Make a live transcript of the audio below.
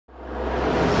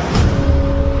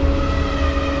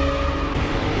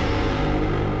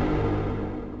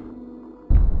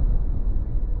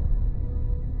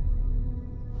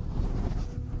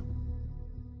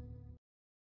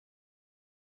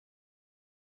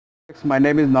My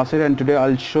name is Nasir and today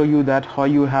I'll show you that how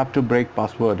you have to break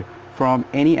password from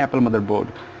any Apple motherboard.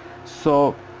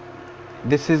 So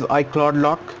this is iCloud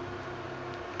lock.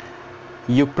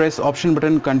 You press option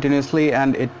button continuously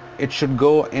and it should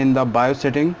go in the BIOS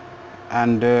setting,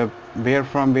 and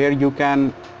from where you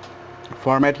can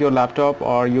format your laptop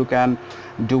or you can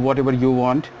do whatever you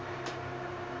want.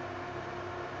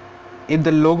 If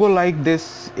the logo like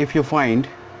this, if you find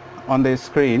on the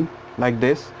screen like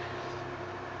this,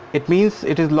 it means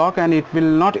it is locked and it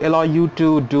will not allow you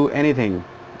to do anything.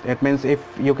 It means if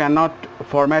you cannot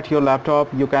format your laptop,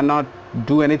 you cannot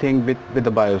do anything with the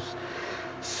BIOS.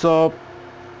 So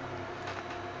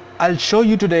I'll show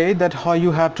you today that how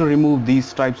you have to remove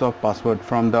these types of password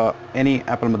from the any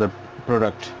Apple mother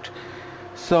product.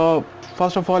 So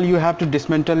first of all, you have to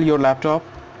dismantle your laptop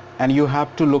and you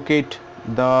have to locate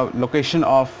the location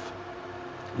of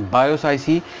BIOS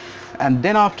IC, and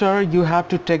then after you have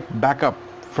to take backup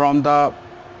from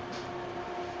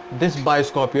this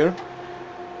BIOS copier,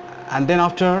 and then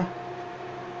after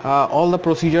all the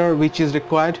procedure which is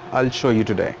required I'll show you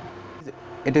today.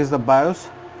 It is the BIOS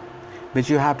which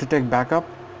you have to take backup,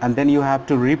 and then you have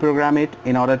to reprogram it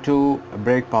in order to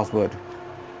break password.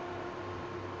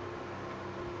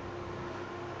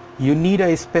 You need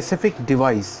a specific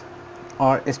device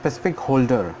or a specific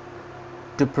holder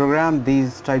to program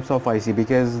these types of IC,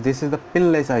 because this is the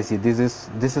pinless IC.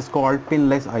 This is called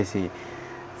pinless IC.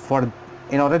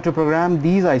 In order to program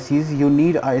these ICs, you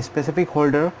need a specific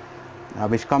holder,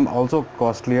 which come also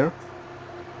costlier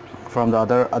from the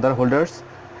other holders.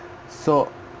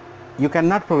 So you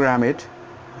cannot program it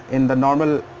in the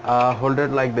normal holder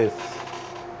like this.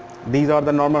 These are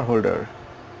the normal holder,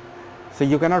 so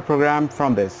you cannot program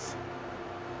from this.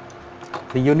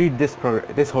 So you need this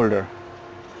holder.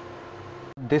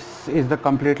 This is the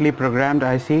completely programmed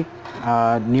IC,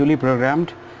 newly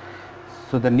programmed.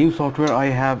 So the new software I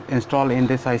have installed in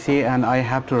this IC, and I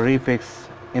have to refix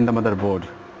in the motherboard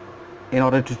in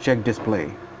order to check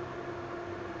display.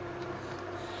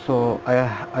 So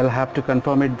I'll have to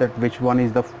confirm it that which one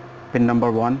is the pin number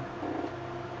 1.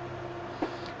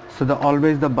 So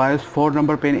always the BIOS 4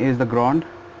 number pin is the ground.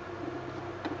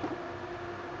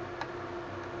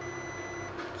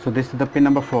 So this is the pin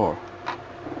number 4.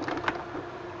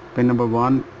 Pin number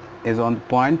 1 is on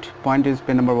point. Point is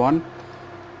pin number 1.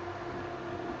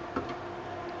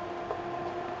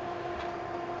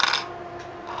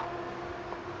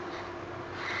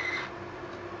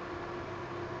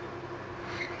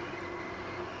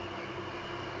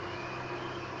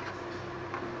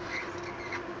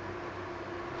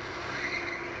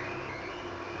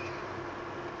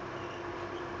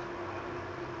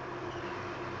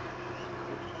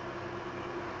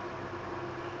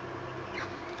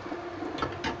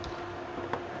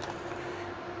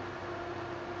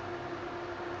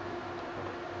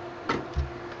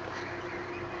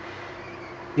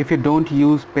 If you don't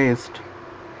use paste,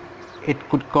 it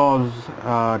could cause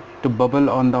to bubble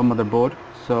on the motherboard.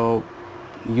 So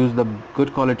use the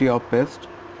good quality of paste.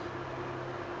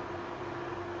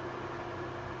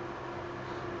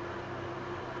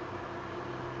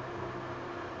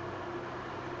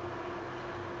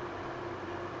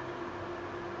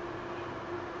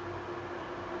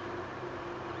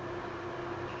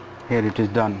 Here it is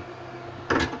done.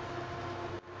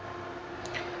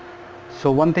 So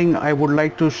one thing I would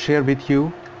like to share with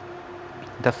you,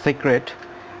 the secret.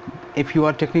 If you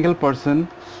are a technical person,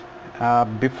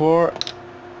 before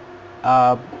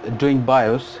doing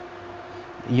BIOS,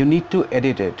 you need to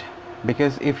edit it,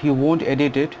 because if you won't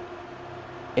edit it,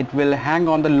 it will hang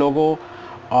on the logo,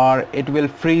 or it will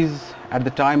freeze at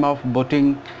the time of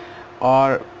booting,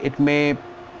 or it may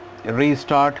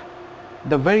restart.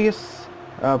 The various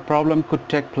problem could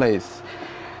take place.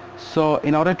 So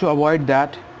in order to avoid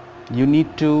that, you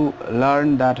need to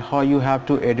learn that how you have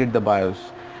to edit the BIOS.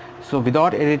 So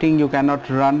without editing, you cannot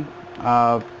run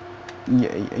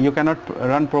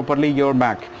properly your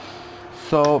Mac.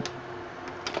 So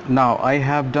now I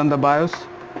have done the BIOS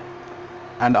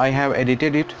and I have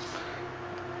edited it.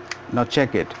 Now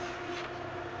check it.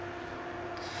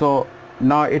 So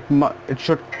now it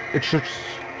should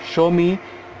show me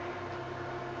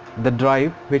the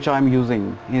drive which I am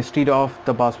using instead of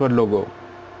the password logo,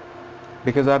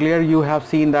 because earlier you have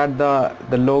seen that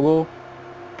the logo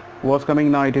was coming.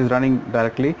 Now it is running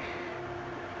directly.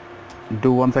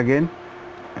 Do once again.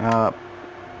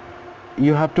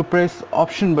 You have to press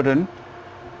option button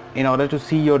in order to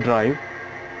see your drive.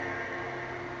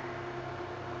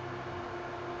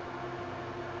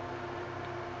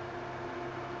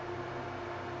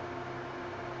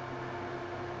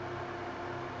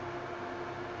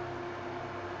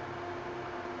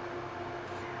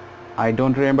 I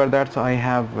don't remember that, so I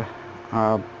have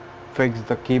fixed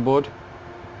the keyboard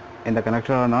in the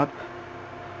connector or not,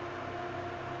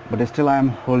 but still I am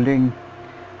holding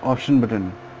option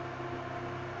button.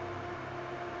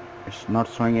 It's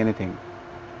not showing anything.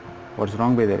 What's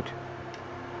wrong with it?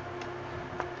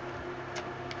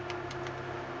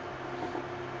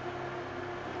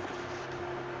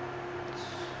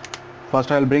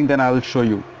 First I'll bring, then I'll show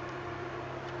you.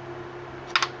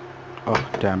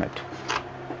 Oh, damn it.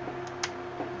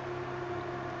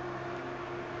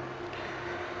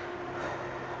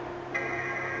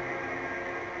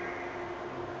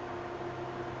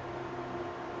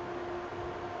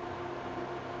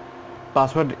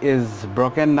 Password is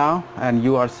broken now and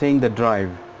you are seeing the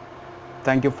drive.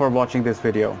 Thank you for watching this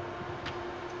video.